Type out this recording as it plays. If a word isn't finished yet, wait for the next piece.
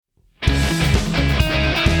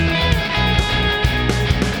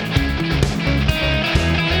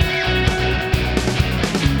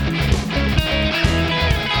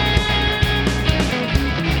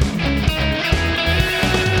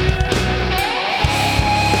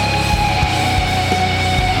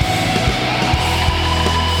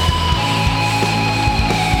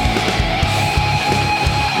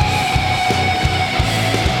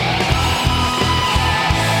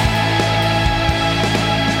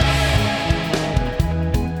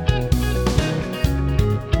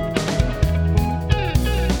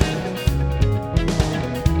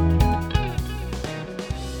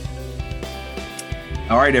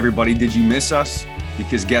right, everybody, did you miss us?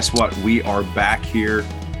 Because guess what? We are back here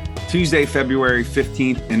Tuesday, February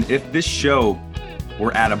 15th. And if this show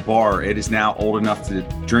were at a bar, it is now old enough to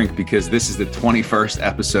drink because this is the 21st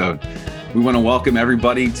episode. We want to welcome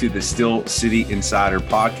everybody to the Steel City Insider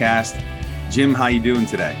podcast. Jim, how you doing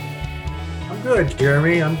today? I'm good,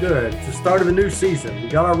 Jeremy. I'm good. It's the start of a new season. We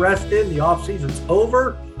got our rest in. The off season's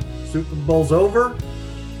over. Super Bowl's over.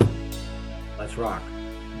 Let's rock.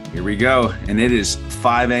 Here we go. And it is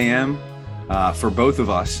 5 a.m. For both of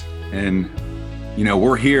us. And, you know,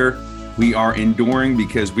 we're here. We are enduring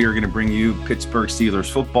because we are going to bring you Pittsburgh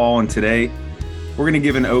Steelers football. And today we're going to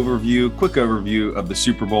give an quick overview of the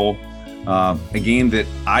Super Bowl, a game that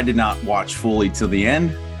I did not watch fully till the end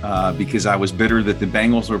because I was bitter that the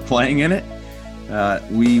Bengals were playing in it.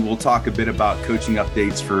 We will talk a bit about coaching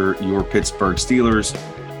updates for your Pittsburgh Steelers,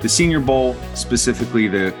 the Senior Bowl, specifically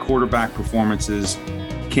the quarterback performances,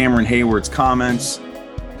 Cameron Hayward's comments,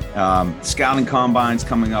 scouting combines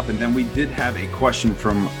coming up. And then we did have a question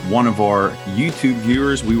from one of our YouTube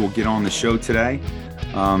viewers we will get on the show today.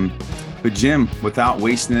 But Jim, without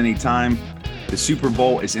wasting any time, the Super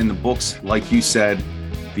Bowl is in the books. Like you said,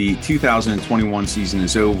 the 2021 season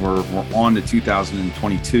is over. We're on to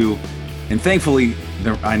 2022. And thankfully,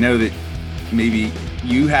 I know that maybe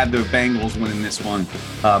you had the Bengals winning this one,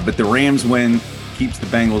 but the Rams win keeps the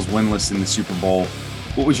Bengals winless in the Super Bowl.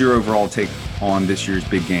 What was your overall take on this year's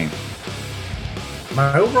big game?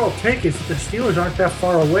 My overall take is that the Steelers aren't that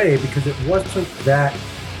far away because it wasn't that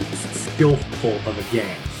skillful of a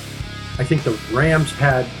game. I think the Rams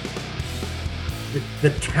had the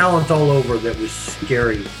talent all over that was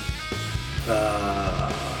scary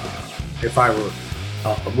if I were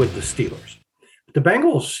with the Steelers. The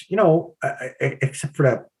Bengals, you know, except for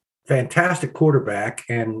that fantastic quarterback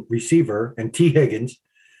and receiver and T. Higgins,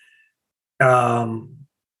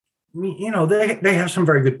 you know, they have some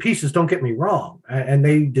very good pieces, don't get me wrong, and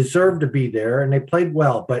they deserve to be there, and they played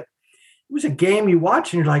well. But it was a game you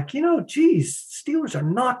watch, and you're like, you know, geez, Steelers are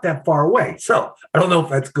not that far away. So I don't know if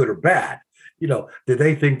that's good or bad. You know, do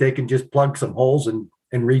they think they can just plug some holes and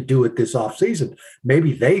redo it this offseason?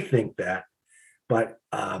 Maybe they think that, but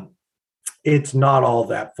it's not all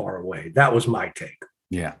that far away. That was my take.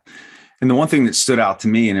 Yeah. And the one thing that stood out to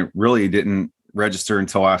me, and it really didn't register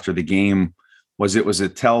until after the game, was it was a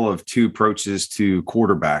tell of two approaches to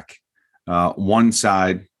quarterback. One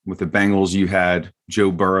side with the Bengals, you had Joe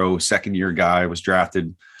Burrow, second-year guy, was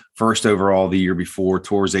drafted first overall the year before,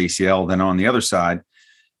 tore his ACL. Then on the other side,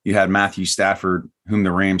 you had Matthew Stafford, whom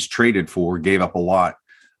the Rams traded for, gave up a lot.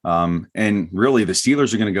 And really, the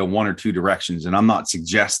Steelers are going to go one or two directions. And I'm not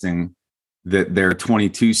suggesting that their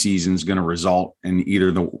 22 season is going to result in either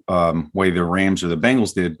the way the Rams or the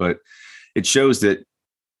Bengals did, but it shows that,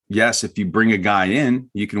 yes, if you bring a guy in,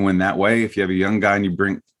 you can win that way. If you have a young guy and you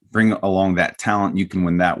bring along that talent, you can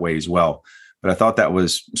win that way as well. But I thought that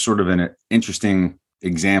was sort of an interesting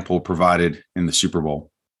example provided in the Super Bowl.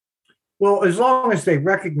 Well, as long as they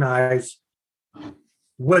recognize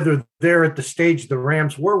whether they're at the stage the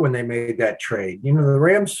Rams were when they made that trade. You know, the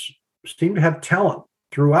Rams seem to have talent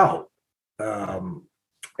throughout.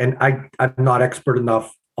 And I'm not expert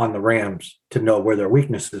enough on the Rams to know where their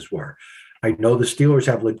weaknesses were. I know the Steelers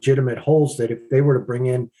have legitimate holes that if they were to bring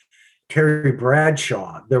in Terry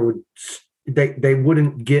Bradshaw, they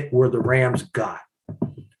wouldn't get where the Rams got,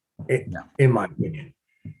 in my opinion.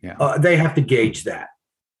 Yeah. They have to gauge that.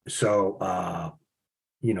 So,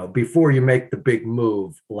 you know, before you make the big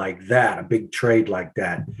move like that, a big trade like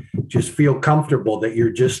that, just feel comfortable that you're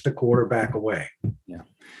just a quarterback away. Yeah.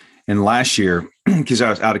 And last year, because I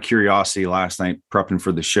was out of curiosity last night prepping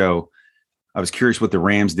for the show, I was curious what the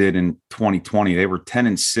Rams did in 2020. They were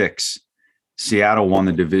 10-6. Seattle won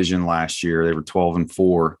the division last year. They were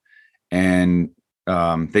 12-4. And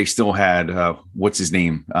they still had, what's his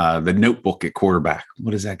name? The Notebook at quarterback.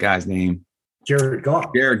 What is that guy's name? Jared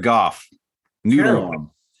Goff. Jared Goff. Noodle on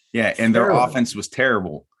him. Yeah, and their offense was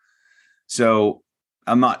terrible. So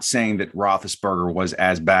I'm not saying that Roethlisberger was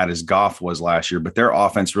as bad as Goff was last year, but their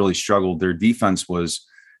offense really struggled. Their defense was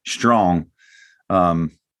strong.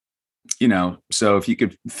 You know, so if you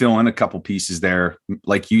could fill in a couple pieces there,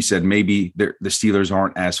 like you said, maybe the Steelers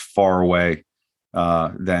aren't as far away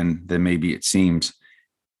than maybe it seems.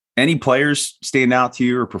 Any players stand out to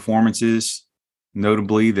you or performances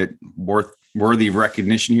notably that worthy of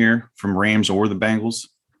recognition here from Rams or the Bengals?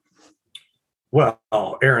 Well,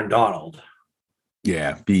 Aaron Donald.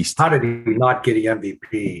 Yeah, beast. How did he not get an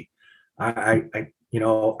MVP? I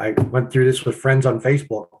went through this with friends on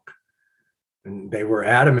Facebook, and they were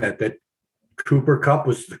adamant that Cooper Kupp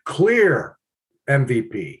was the clear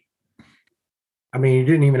MVP. I mean, he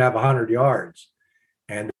didn't even have 100 yards.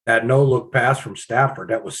 And that no-look pass from Stafford,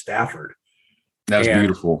 that was Stafford. That's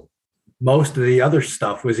beautiful. Most of the other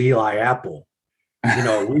stuff was Eli Apple. You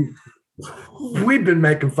know, we've been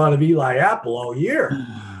making fun of Eli Apple all year.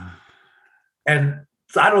 And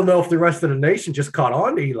I don't know if the rest of the nation just caught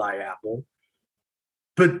on to Eli Apple,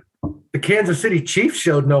 but the Kansas City Chiefs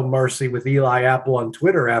showed no mercy with Eli Apple on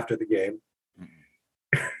Twitter after the game.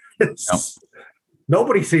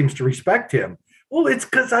 Nobody seems to respect him. Well, it's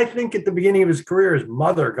because I think at the beginning of his career, his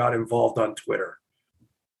mother got involved on Twitter.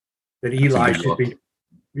 That Eli should be.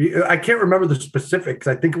 I can't remember the specifics.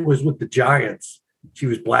 I think it was with the Giants. She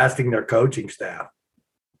was blasting their coaching staff.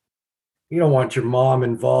 You don't want your mom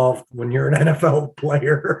involved when you're an NFL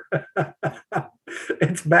player.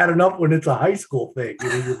 It's bad enough when it's a high school thing. You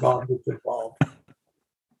know, your mom gets involved.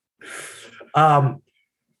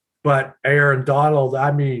 But Aaron Donald,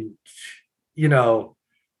 I mean, you know,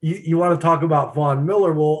 you want to talk about Von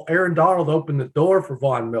Miller. Well, Aaron Donald opened the door for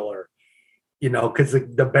Von Miller, you know, because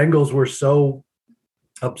the Bengals were so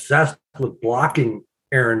obsessed with blocking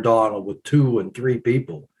Aaron Donald with 2 and 3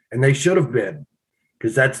 people. And they should have been,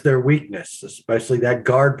 because that's their weakness, especially that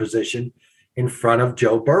guard position in front of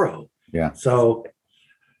Joe Burrow. Yeah. So,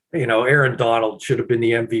 you know, Aaron Donald should have been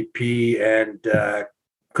the MVP and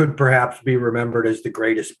could perhaps be remembered as the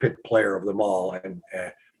greatest Pitt player of them all. And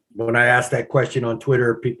when I asked that question on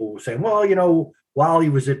Twitter, people were saying, well, you know, while he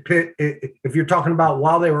was at Pitt, if you're talking about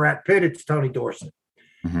while they were at Pitt, it's Tony Dorsett.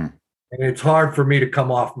 Mm-hmm. And it's hard for me to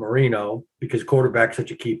come off Marino because quarterback's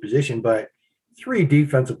such a key position, but 3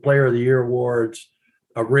 Defensive Player of the Year awards,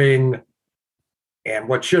 a ring, and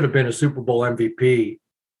what should have been a Super Bowl MVP.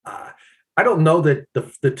 I don't know that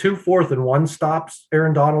the 2 4th-and-1 stops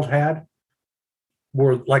Aaron Donald had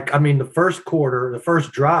were like, I mean, the first quarter, the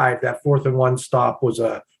first drive, that 4th-and-1 stop was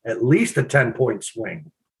at least a 10-point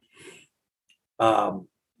swing. And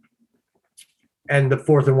the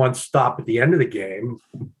 4th-and-1 stop at the end of the game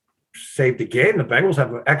saved the game. The Bengals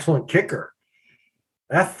have an excellent kicker.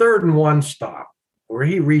 That 3rd-and-1 stop where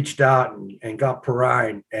he reached out and got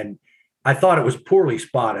Perrine, and I thought it was poorly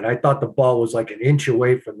spotted. I thought the ball was like an inch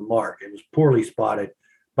away from the mark. It was poorly spotted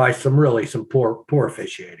by some poor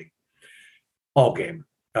officiating all game,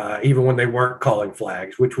 even when they weren't calling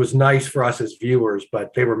flags, which was nice for us as viewers,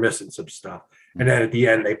 but they were missing some stuff. And then at the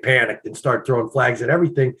end, they panicked and started throwing flags at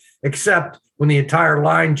everything, except when the entire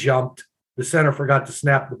line jumped, the center forgot to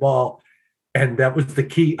snap the ball. And that was the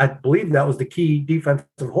key. I believe that was the key defensive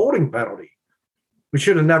holding penalty, which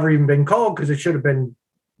should have never even been called because it should have been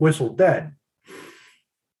whistled dead.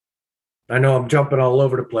 I know I'm jumping all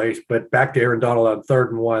over the place, but back to Aaron Donald on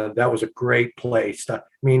 3rd-and-1, that was a great play. I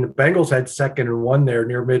mean, the Bengals had 2nd-and-1 there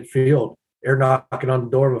near midfield. They're knocking on the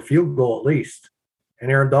door of a field goal at least. And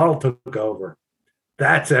Aaron Donald took over.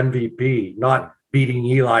 That's MVP, not beating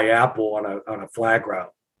Eli Apple on a flag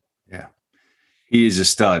route. Yeah. He is a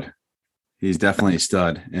stud. He's definitely a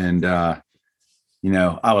stud. And, you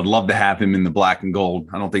know, I would love to have him in the black and gold.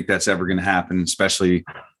 I don't think that's ever going to happen, especially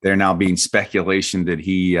there now being speculation that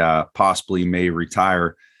he possibly may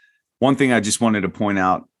retire. One thing I just wanted to point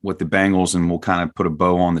out with the Bengals, and we'll kind of put a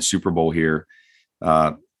bow on the Super Bowl here.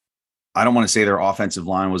 I don't want to say their offensive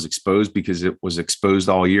line was exposed because it was exposed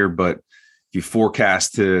all year, but if you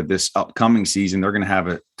forecast to this upcoming season, they're going to have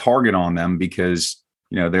a target on them because,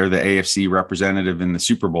 you know, they're the AFC representative in the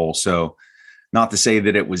Super Bowl. So not to say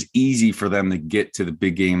that it was easy for them to get to the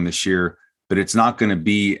big game this year, but it's not going to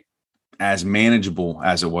be as manageable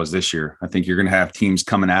as it was this year. I think you're going to have teams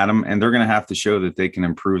coming at them, and they're going to have to show that they can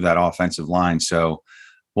improve that offensive line. So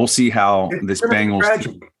we'll see how this Bengals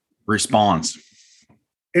team responds.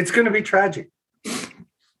 It's going to be tragic.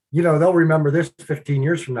 You know, they'll remember this 15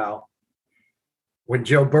 years from now when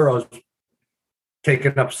Joe Burrow's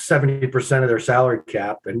taking up 70% of their salary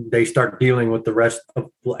cap and they start dealing with the rest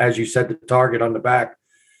of, as you said, the target on the back,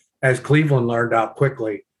 as Cleveland learned out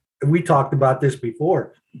quickly. And we talked about this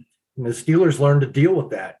before. And the Steelers learned to deal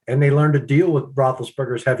with that, and they learned to deal with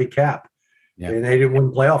Roethlisberger's heavy cap. Yeah. And they didn't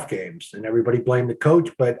win playoff games, and everybody blamed the coach.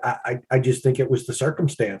 But I just think it was the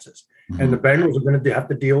circumstances. Mm-hmm. And the Bengals are going to have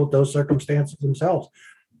to deal with those circumstances themselves.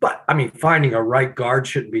 But, I mean, finding a right guard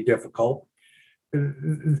shouldn't be difficult. I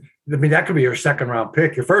mean, that could be your 2nd-round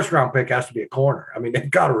pick. Your 1st-round pick has to be a corner. I mean, they've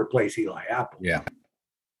got to replace Eli Apple. Yeah.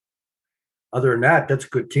 Other than that, that's a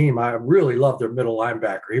good team. I really love their middle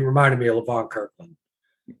linebacker. He reminded me of LaVon Kirkland.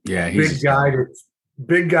 Yeah, he's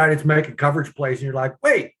big guy that's making coverage plays, and you're like,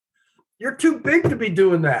 wait, you're too big to be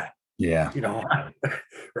doing that. Yeah. You know,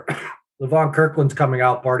 LaVon Kirkland's coming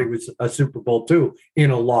out party with a Super Bowl too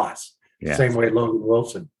in a loss. Yeah. Same way Logan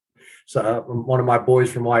Wilson. So one of my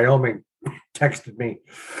boys from Wyoming texted me.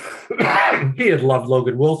 He had loved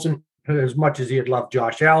Logan Wilson. as much as he'd love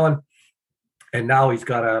Josh Allen. And now he's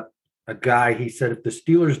got a guy. He said if the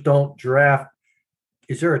Steelers don't draft,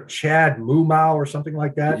 is there a Chad Mumau or something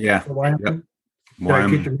like that? Yeah. Yep. Did I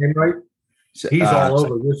get the name right? He's all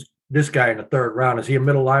over this guy in the third round. Is he a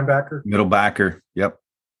middle linebacker? Middle backer. Yep.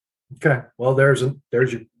 Okay. Well, there's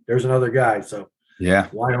another guy. So yeah,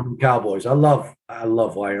 Wyoming Cowboys. I love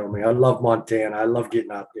Wyoming. I love Montana. I love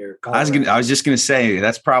getting out there. I was just gonna say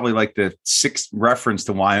that's probably like the 6th reference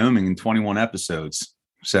to Wyoming in 21 episodes.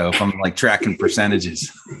 So if I'm like tracking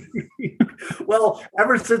percentages. Well,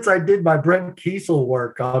 ever since I did my Brent Kiesel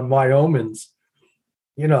work on Wyomings,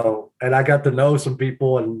 and I got to know some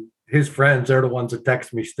people and his friends, they're the ones that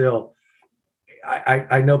text me still.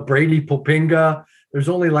 I know Brady Popinga. There's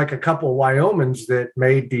only like a couple of Wyomings that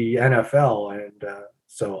made the NFL. And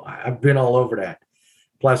so I've been all over that.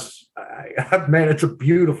 Plus, man, it's a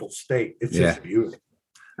beautiful state. It's just beautiful.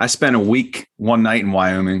 I spent a week, one night in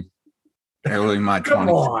Wyoming, early in my 20s. Come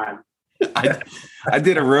on. I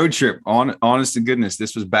did a road trip. Honest to goodness,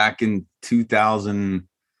 this was back in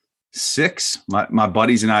 2006. My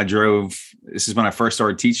buddies and I drove. This is when I first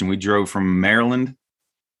started teaching. We drove from Maryland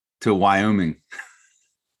to Wyoming,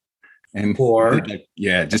 and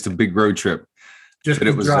just a big road trip. But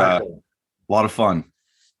it was a lot of fun.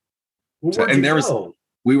 Well,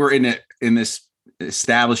 we were in this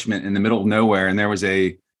establishment in the middle of nowhere, and there was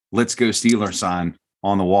a "Let's Go Steelers" sign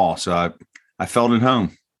on the wall. So I felt at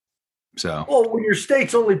home. So, well, when your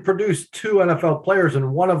state's only produced 2 NFL players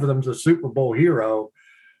and one of them's a Super Bowl hero,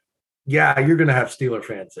 yeah, you're going to have Steeler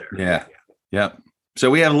fans there. Yeah. Yep.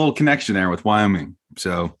 So we have a little connection there with Wyoming.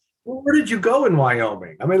 So, well, where did you go in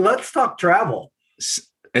Wyoming? I mean, let's talk travel.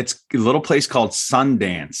 It's a little place called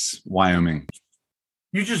Sundance, Wyoming.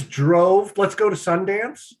 You just drove. Let's go to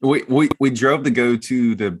Sundance. We drove to go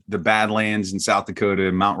to the Badlands in South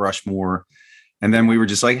Dakota, Mount Rushmore, and then we were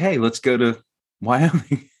just like, hey, let's go to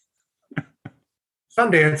Wyoming.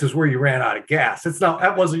 Sundance is where you ran out of gas.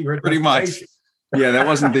 That wasn't your pretty much. Yeah, that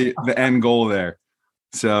wasn't the end goal there.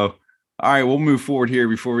 So, all right, we'll move forward here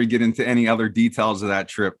before we get into any other details of that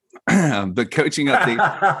trip. The coaching update.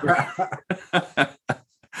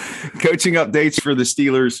 Coaching updates for the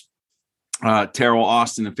Steelers. Terrell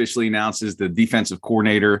Austin officially announces the defensive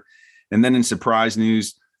coordinator. And then in surprise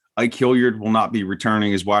news, Ike Hilliard will not be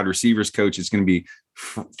returning as wide receivers coach. It's going to be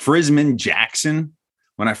Frisman Jackson.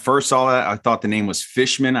 When I first saw that, I thought the name was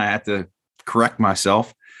Fishman. I had to correct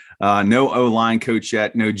myself. No O-line coach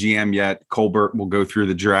yet, no GM yet. Colbert will go through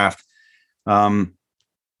the draft.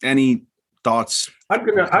 Any thoughts? I'm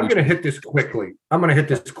gonna hit this quickly.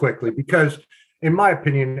 Because, in my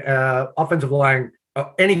opinion, offensive line,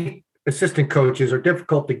 any assistant coaches are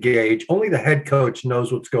difficult to gauge. Only the head coach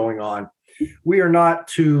knows what's going on. We are not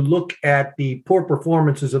to look at the poor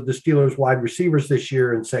performances of the Steelers wide receivers this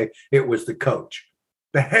year and say it was the coach.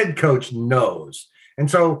 The head coach knows.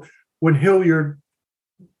 And so when Hilliard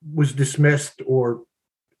was dismissed or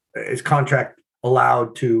his contract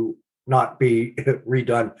allowed to not be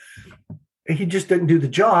redone, he just didn't do the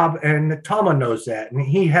job. And Tomlin knows that. And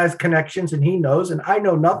he has connections and he knows. And I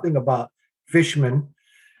know nothing about Fishman.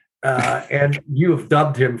 And you have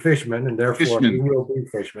dubbed him Fishman, and therefore he will be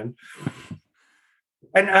Fishman.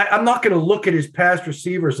 And I'm not going to look at his past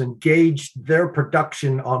receivers and gauge their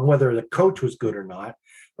production on whether the coach was good or not.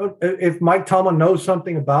 But if Mike Tomlin knows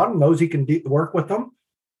something about him, knows he can work with them,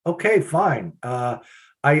 okay, fine.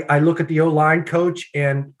 I look at the O-line coach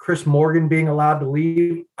and Chris Morgan being allowed to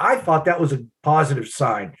leave. I thought that was a positive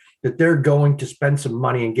sign that they're going to spend some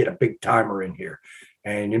money and get a big timer in here.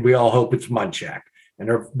 And we all hope it's Munchak. And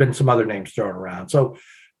there have been some other names thrown around. So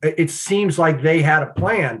it seems like they had a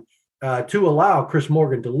plan to allow Chris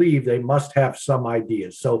Morgan to leave. They must have some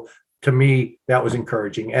ideas. So to me, that was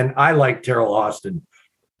encouraging. And I like Terrell Austin.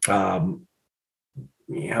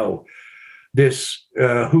 This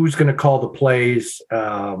who's going to call the plays?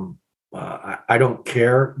 I don't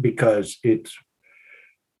care because it's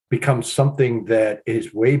become something that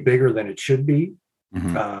is way bigger than it should be.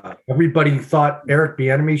 Mm-hmm. Everybody thought Eric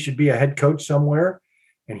Bieniemy should be a head coach somewhere.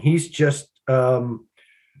 And he's just, the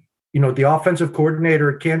offensive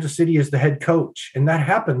coordinator at Kansas City is the head coach. And that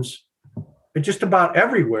happens just about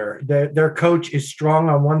everywhere. Their coach is strong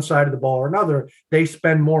on one side of the ball or another. They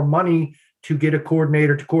spend more money to get a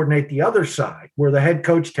coordinator to coordinate the other side, where the head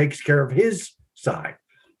coach takes care of his side.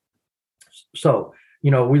 So,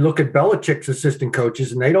 we look at Belichick's assistant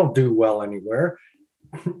coaches and they don't do well anywhere.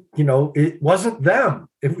 It wasn't them.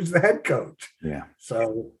 It was the head coach. Yeah.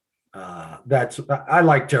 So, I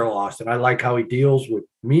like Terrell Austin. I like how he deals with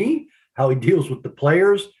me, how he deals with the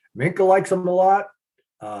players. Minka likes him a lot.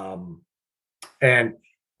 And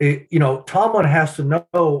Tomlin has to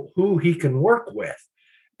know who he can work with.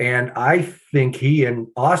 And I think he and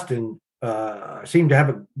Austin seem to have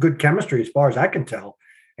a good chemistry as far as I can tell.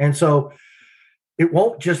 And so it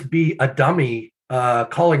won't just be a dummy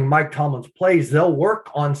calling Mike Tomlin's plays. They'll work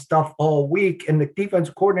on stuff all week, and the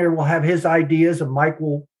defensive coordinator will have his ideas, and Mike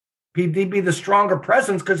will be the stronger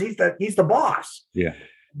presence because he's the boss. Yeah.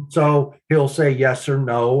 So he'll say yes or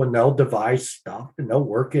no, and they'll devise stuff, and they'll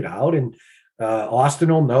work it out. And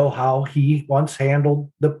Austin will know how he once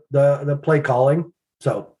handled the play calling.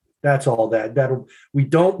 So that's all we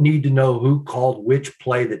don't need to know who called which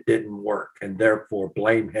play that didn't work and therefore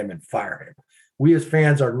blame him and fire him. We as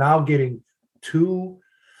fans are now getting too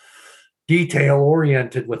detail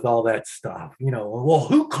oriented with all that stuff. Well,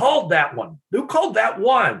 who called that one? Who called that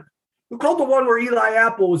one? Who called the one where Eli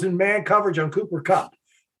Apple was in man coverage on Cooper Kupp?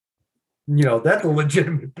 That's a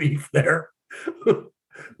legitimate beef there.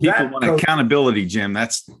 People want accountability, Jim.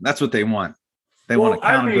 That's what they want. They want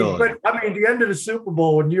accountability. The end of the Super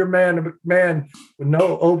Bowl, when your man with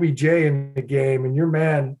no OBJ in the game, and your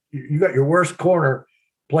man, you got your worst corner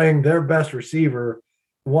playing their best receiver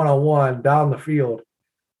one-on-one down the field.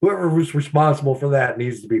 Whoever was responsible for that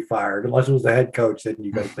needs to be fired, unless it was the head coach. Then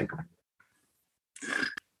you got to think of it.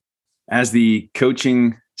 As the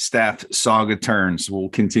coaching staff saga turns, we'll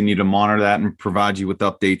continue to monitor that and provide you with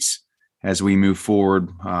updates as we move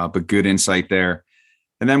forward. But good insight there.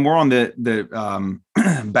 And then we're on the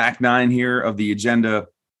back nine here of the agenda.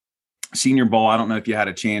 Senior Bowl. I don't know if you had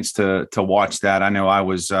a chance to watch that. I know I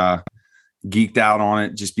was geeked out on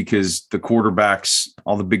it just because the quarterbacks,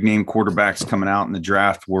 all the big name quarterbacks coming out in the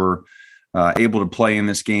draft were able to play in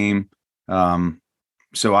this game.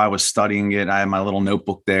 So I was studying it. I had my little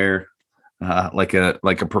notebook there, like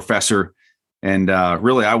a professor. And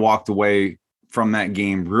really, I walked away from that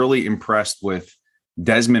game really impressed with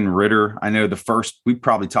Desmond Ridder. I know we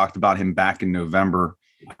probably talked about him back in November.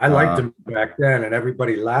 I liked him back then, and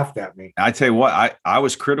everybody laughed at me. I tell you what, I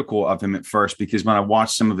was critical of him at first because when I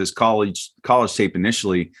watched some of his college tape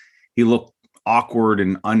initially, he looked awkward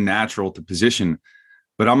and unnatural to position.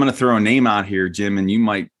 But I'm going to throw a name out here, Jim, and you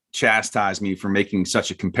might chastise me for making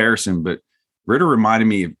such a comparison, but Ridder reminded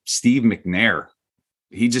me of Steve McNair.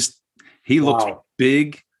 He looked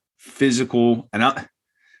big, physical, and I'm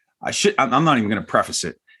not even going to preface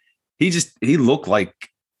it. He looked like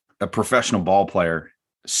a professional ball player.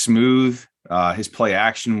 Smooth. His play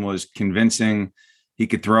action was convincing. He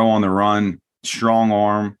could throw on the run, strong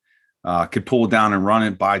arm, could pull down and run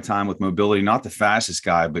it by time with mobility. Not the fastest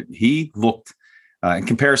guy, but he looked, in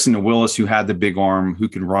comparison to Willis, who had the big arm, who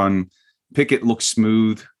could run. Pickett looked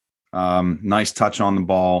smooth. Nice touch on the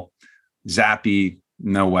ball. Zappe,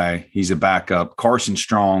 no way. He's a backup. Carson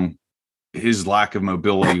Strong, his lack of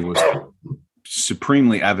mobility was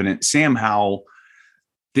supremely evident. Sam Howell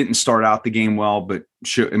didn't start out the game well, but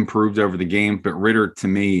improved over the game. But Ridder, to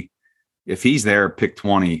me, if he's there, pick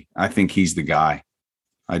 20, I think he's the guy.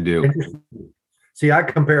 I do. See, I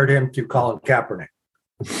compared him to Colin Kaepernick.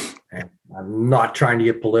 And I'm not trying to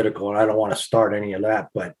get political, and I don't want to start any of that,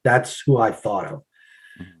 but that's who I thought of.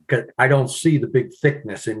 Because I don't see the big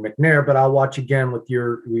thickness in McNair, but I'll watch again with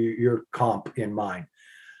your comp in mind.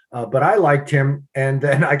 But I liked him, and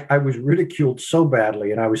then I was ridiculed so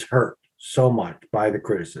badly, and I was hurt so much by the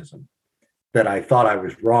criticism that I thought I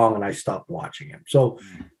was wrong, and I stopped watching him. So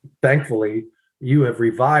thankfully, you have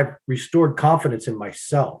restored confidence in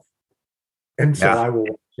myself. And so I will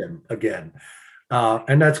watch him again.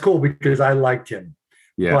 And that's cool because I liked him.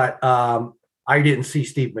 Yeah. But I didn't see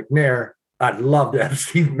Steve McNair. I'd love to have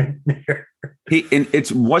Steve McNair.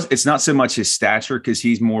 It's not so much his stature because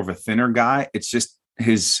he's more of a thinner guy. It's just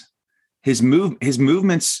his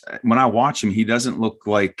movements. When I watch him, he doesn't look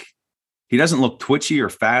twitchy or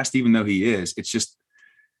fast, even though he is. It's just,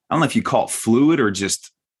 I don't know if you call it fluid or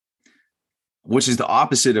just, which is the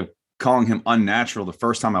opposite of calling him unnatural. The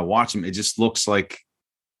first time I watch him, it just looks like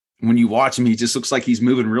when you watch him, he just looks like he's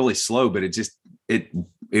moving really slow, but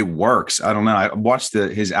it works. I don't know. I watched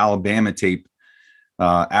his Alabama tape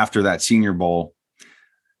after that Senior Bowl.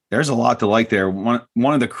 There's a lot to like there. One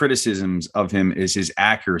of the criticisms of him is his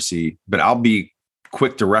accuracy, but I'll be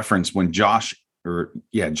quick to reference when Josh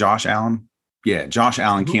Allen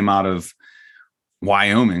came out of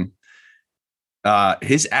Wyoming.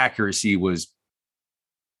 His accuracy was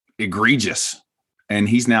egregious, and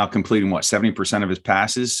he's now completing 70% of his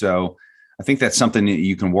passes. So I think that's something that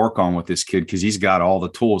you can work on with this kid because he's got all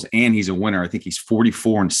the tools and he's a winner. I think he's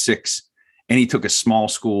 44-6, and he took a small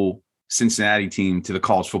school Cincinnati team to the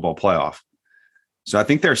college football playoff. So I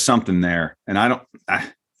think there's something there, and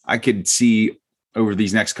I could see over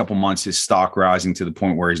these next couple months his stock rising to the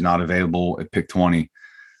point where he's not available at pick 20.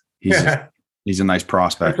 he's a nice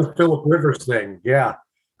prospect. That's a Phillip Rivers thing. Yeah.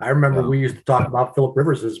 I remember we used to talk about Phillip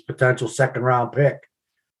Rivers as a potential second round pick.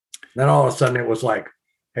 Then all of a sudden it was like,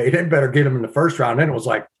 hey, they better get him in the first round. Then it was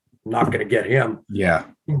like, I'm not going to get him. Yeah.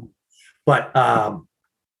 But I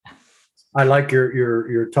like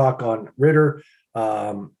your talk on Ridder.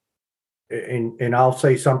 And I'll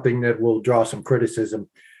say something that will draw some criticism.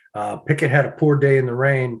 Pickett had a poor day in the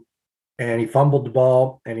rain, and he fumbled the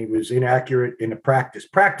ball, and he was inaccurate in the practice.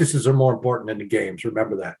 Practices are more important than the games.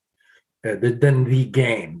 Remember that. Than the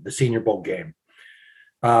game, the Senior Bowl game.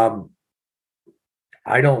 I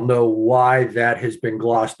don't know why that has been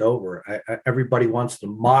glossed over. Everybody wants to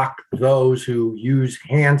mock those who use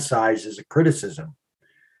hand size as a criticism.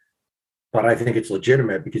 But I think it's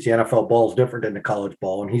legitimate because the NFL ball is different than the college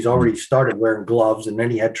ball, and he's already started wearing gloves, and then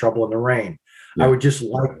he had trouble in the rain. Yeah. I would just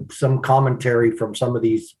like some commentary from some of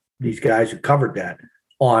these guys who covered that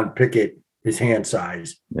on Pickett, his hand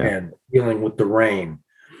size, and dealing with the rain.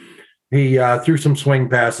 He threw some swing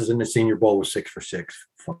passes in the Senior Bowl, was 6 for 6.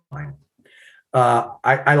 Fine.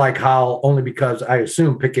 I like Howell only because I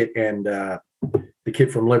assume Pickett and the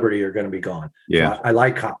kid from Liberty are going to be gone. Yeah, so I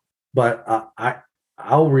like Howell, but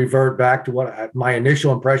I'll revert back to what my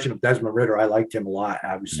initial impression of Desmond Ridder. I liked him a lot.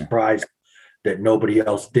 I was surprised that nobody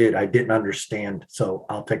else did. I didn't understand, so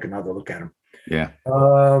I'll take another look at him. Yeah.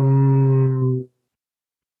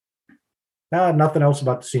 Nothing else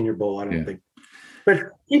about the Senior Bowl, I don't think.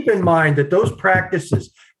 But keep in mind that those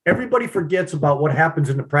practices, everybody forgets about what happens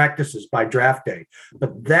in the practices by draft day,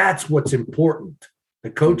 but that's what's important. The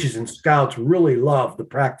coaches and scouts really love the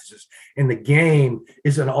practices, and the game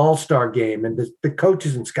is an all-star game, and the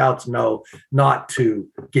coaches and scouts know not to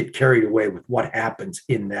get carried away with what happens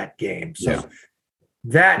in that game. So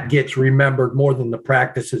that gets remembered more than the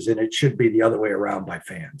practices, and it should be the other way around by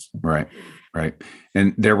fans. Right.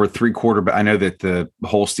 And there were 3 quarterbacks. I know that the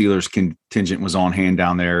whole Steelers contingent was on hand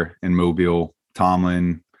down there in Mobile.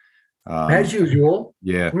 Tomlin. As usual.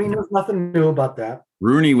 Yeah. I mean, there's nothing new about that.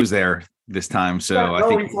 Rooney was there this time, so I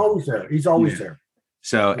think he's always there. He's always there.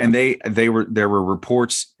 So, and there were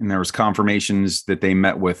reports and there was confirmations that they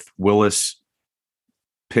met with Willis,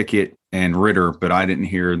 Pickett, and Ridder, but I didn't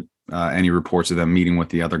hear any reports of them meeting with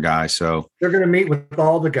the other guys. So they're going to meet with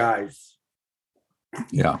all the guys.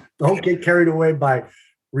 Yeah. Don't get carried away by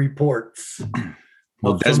reports.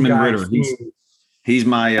 Well, Desmond Ridder, he's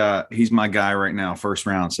my guy right now, first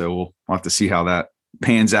round. So we'll have to see how that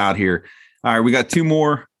pans out here. All right, we got 2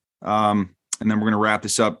 more. And then we're going to wrap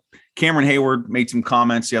this up. Cameron Hayward made some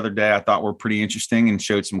comments the other day I thought were pretty interesting and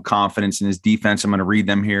showed some confidence in his defense. I'm going to read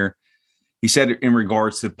them here. He said in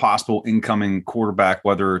regards to possible incoming quarterback,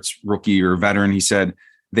 whether it's rookie or veteran, he said,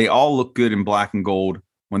 they all look good in black and gold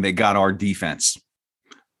when they got our defense.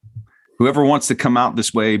 Whoever wants to come out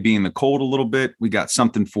this way, being the cold a little bit, we got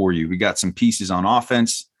something for you. We got some pieces on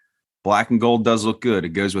offense. Black and gold does look good. It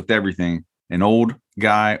goes with everything, an old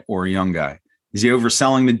guy or a young guy. Is he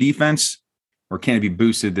overselling the defense, or can it be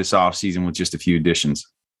boosted this offseason with just a few additions?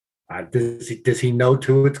 Does he know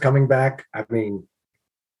Tuitt's coming back? I mean,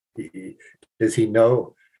 does he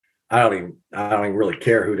know? I don't even really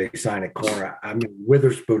care who they sign at corner. I mean,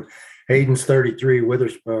 Witherspoon, Hayden's 33.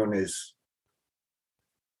 Witherspoon is.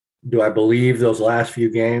 Do I believe those last few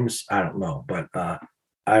games? I don't know, but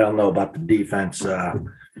I don't know about the defense.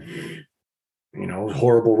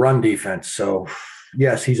 Horrible run defense. So.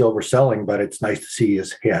 Yes, he's overselling, but it's nice to see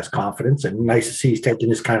he has confidence, and nice to see he's taking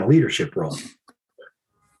this kind of leadership role.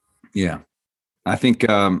 Yeah. I think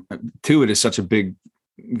Tuitt is going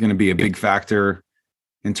to be a big factor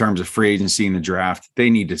in terms of free agency in the draft. They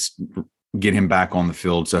need to get him back on the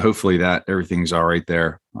field. So hopefully that everything's all right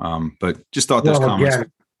there. But just thought those comments.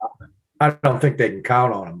 Again, I don't think they can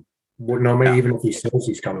count on him. Even if he says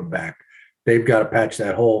he's coming back, they've got to patch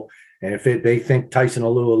that hole. And if they think Tyson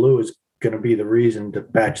Alualu is going to be the reason to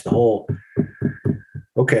patch the hole.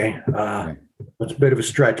 Okay. That's a bit of a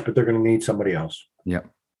stretch, but they're going to need somebody else. Yep.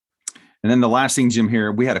 And then the last thing, Jim,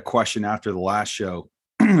 here, we had a question after the last show.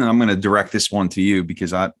 I'm going to direct this one to you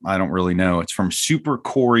because I don't really know. It's from Super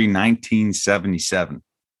Corey 1977.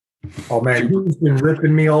 Oh man, he's been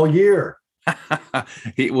ripping me all year.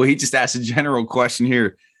 He just asked a general question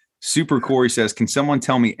here. Super Corey says, can someone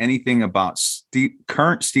tell me anything about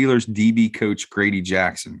current Steelers DB coach Grady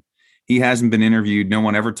Jackson? He hasn't been interviewed. No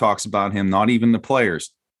one ever talks about him, not even the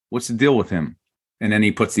players. What's the deal with him? And then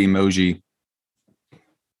he puts the emoji.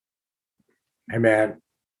 Hey, man,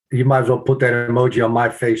 you might as well put that emoji on my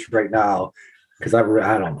face right now because I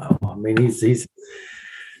don't know. I mean, he's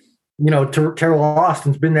Terrell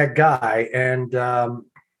Austin's been that guy, and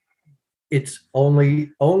it's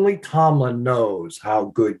only Tomlin knows how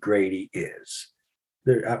good Grady is.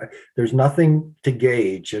 There's nothing to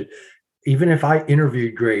gauge. Even if I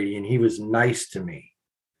interviewed Grady and he was nice to me,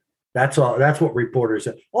 that's all. That's what reporters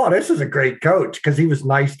said. Oh, this is a great coach because he was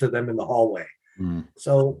nice to them in the hallway.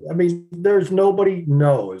 So, I mean, there's nobody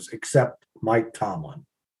knows except Mike Tomlin.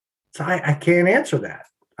 So I can't answer that.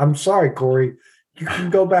 I'm sorry, Corey. You can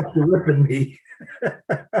go back to ripping me,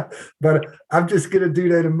 but I'm just going to do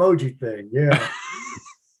that emoji thing. Yeah.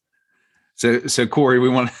 So Corey, we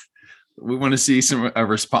want to see a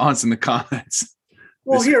response in the comments.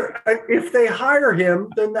 Well, if they hire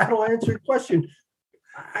him, then that'll answer your question.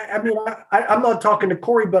 I mean, I'm not talking to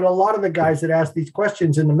Corey, but a lot of the guys that ask these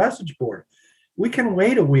questions in the message board, we can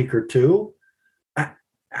wait a week or two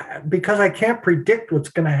because I can't predict what's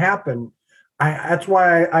going to happen. That's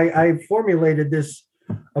why I formulated this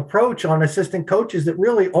approach on assistant coaches that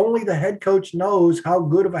really only the head coach knows how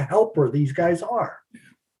good of a helper these guys are.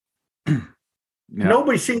 Yeah.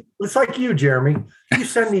 Nobody sees. It's like you, Jeremy. You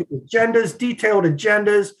send me agendas, detailed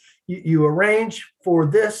agendas. You arrange for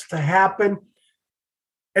this to happen.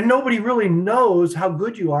 And nobody really knows how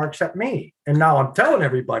good you are except me. And now I'm telling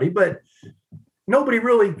everybody, but nobody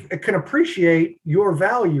really can appreciate your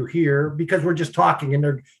value here because we're just talking and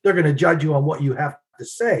they're going to judge you on what you have to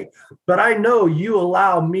say. But I know you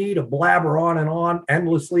allow me to blabber on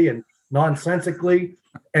endlessly and nonsensically,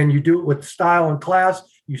 and you do it with style and class.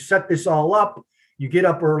 You set this all up. You get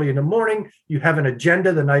up early in the morning. You have an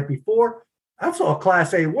agenda the night before. That's all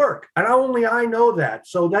Class A work. And only I know that.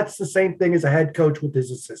 So that's the same thing as a head coach with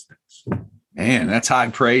his assistants. Man, that's high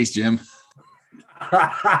praise, Jim.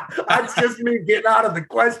 That's just me getting out of the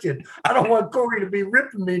question. I don't want Corey to be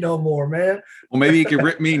ripping me no more, man. Well, maybe he can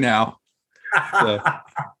rip me now. So.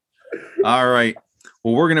 All right.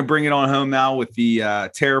 Well, we're going to bring it on home now with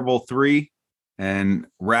the terrible 3 and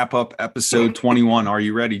wrap up episode 21. Are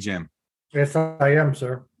you ready, Jim? Yes, I am,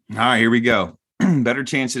 sir. All right, here we go. Better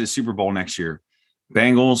chance at the Super Bowl next year.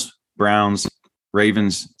 Bengals, Browns,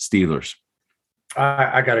 Ravens, Steelers.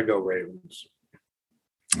 I got to go Ravens.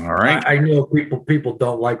 All right. I know people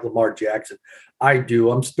don't like Lamar Jackson. I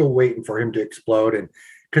do. I'm still waiting for him to explode, and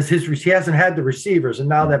because he hasn't had the receivers, and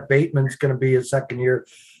now that Bateman's going to be his second year,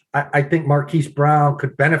 I think Marquise Brown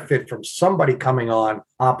could benefit from somebody coming on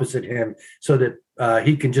opposite him so that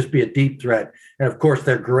he can just be a deep threat. And of course,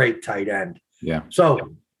 they're great tight end. Yeah.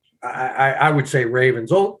 So I would say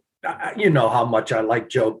Ravens. Oh, you know how much I like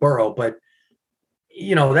Joe Burrow, but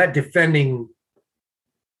that defending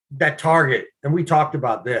that target, and we talked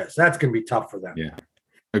about this, that's going to be tough for them. Yeah.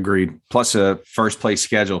 Agreed. Plus a first place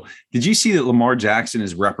schedule. Did you see that Lamar Jackson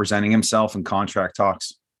is representing himself in contract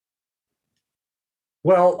talks?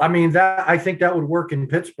 Well, I mean, I think that would work in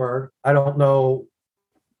Pittsburgh. I don't know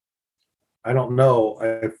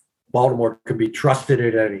if Baltimore could be trusted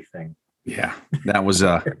at anything. Yeah, that was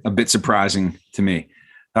a bit surprising to me.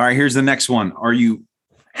 All right, here's the next one. Are you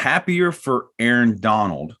happier for Aaron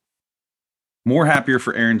Donald, more happier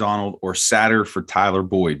for Aaron Donald, or sadder for Tyler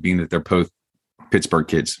Boyd, being that they're both Pittsburgh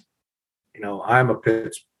kids? I'm a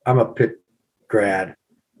Pitt grad.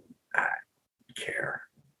 I don't care.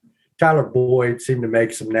 Tyler Boyd seemed to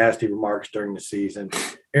make some nasty remarks during the season.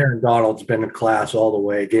 Aaron Donald's been in class all the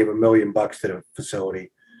way, gave $1 million to the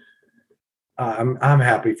facility. I'm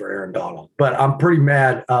happy for Aaron Donald, but I'm pretty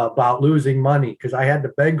mad about losing money because I had the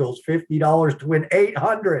Bengals $50 to win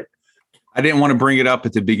 $800. I didn't want to bring it up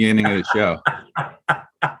at the beginning of the show.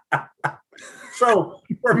 So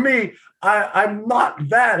for me, I'm not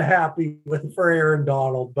that happy for Aaron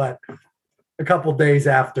Donald, but a couple days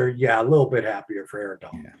after, a little bit happier for Aaron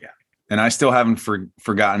Donald. Yeah. And I still haven't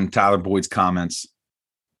forgotten Tyler Boyd's comments.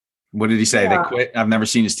 What did he say? They quit. I've never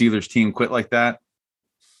seen a Steelers team quit like that.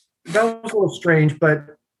 That was a little strange,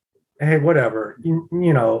 but hey, whatever.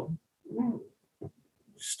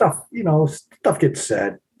 Stuff gets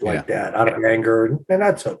said like that out of anger, and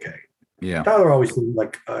that's okay. Yeah. Tyler always seemed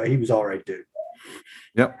like he was all right, dude.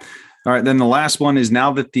 Yep. All right. Then the last one is,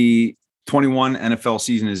 now that the 21 NFL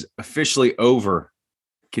season is officially over,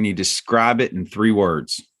 can you describe it in 3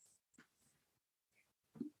 words?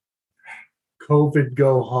 COVID,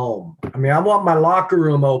 go home. I mean, I want my locker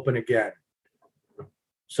room open again.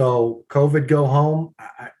 So COVID, go home.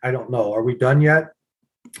 I don't know. Are we done yet?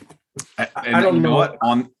 I don't know what.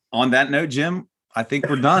 On that note, Jim, I think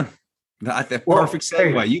we're done. Perfect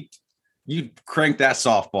segue. Hey, you cranked that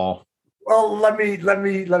softball. Well, let me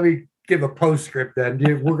give a postscript then.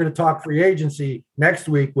 We're going to talk free agency next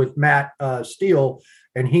week with Matt Steele,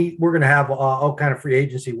 and we're going to have all kind of free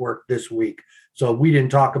agency work this week. So we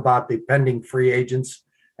didn't talk about the pending free agents,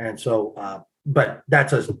 and so but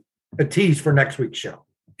that's a tease for next week's show.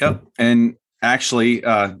 Yep. And actually,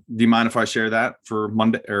 do you mind if I share that for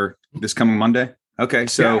Monday or this coming Monday? Okay.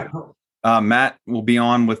 So Matt will be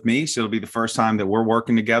on with me. So it'll be the first time that we're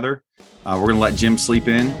working together. We're going to let Jim sleep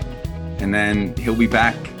in, and then he'll be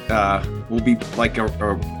back. We'll be like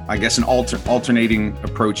I guess an alternating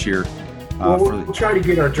approach here. We'll try to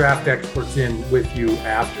get our draft experts in with you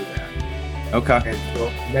after that. Okay. And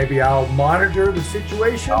so maybe I'll monitor the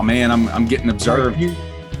situation. Oh man, I'm getting observed.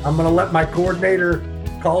 I'm going to let my coordinator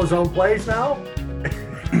call his own plays now.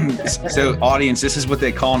 So audience, this is what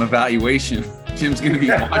they call an evaluation. Jim's going to be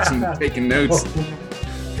watching and taking notes.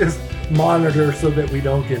 Just monitor so that we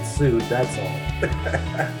don't get sued. That's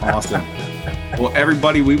all. Awesome. Well,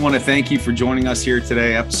 everybody, we want to thank you for joining us here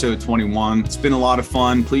today, episode 21. It's been a lot of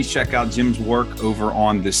fun. Please check out Jim's work over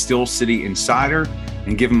on the Steel City Insider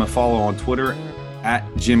and give him a follow on Twitter at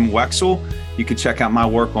Jim Wexell. You can check out my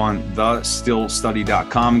work on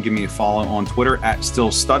thestillstudy.com. Give me a follow on Twitter at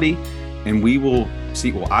stillstudy. And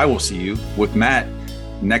I will see you with Matt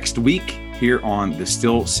next week here on the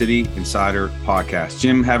Steel City Insider podcast.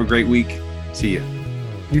 Jim, have a great week. See you.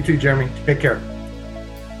 You too, Jeremy. Take care.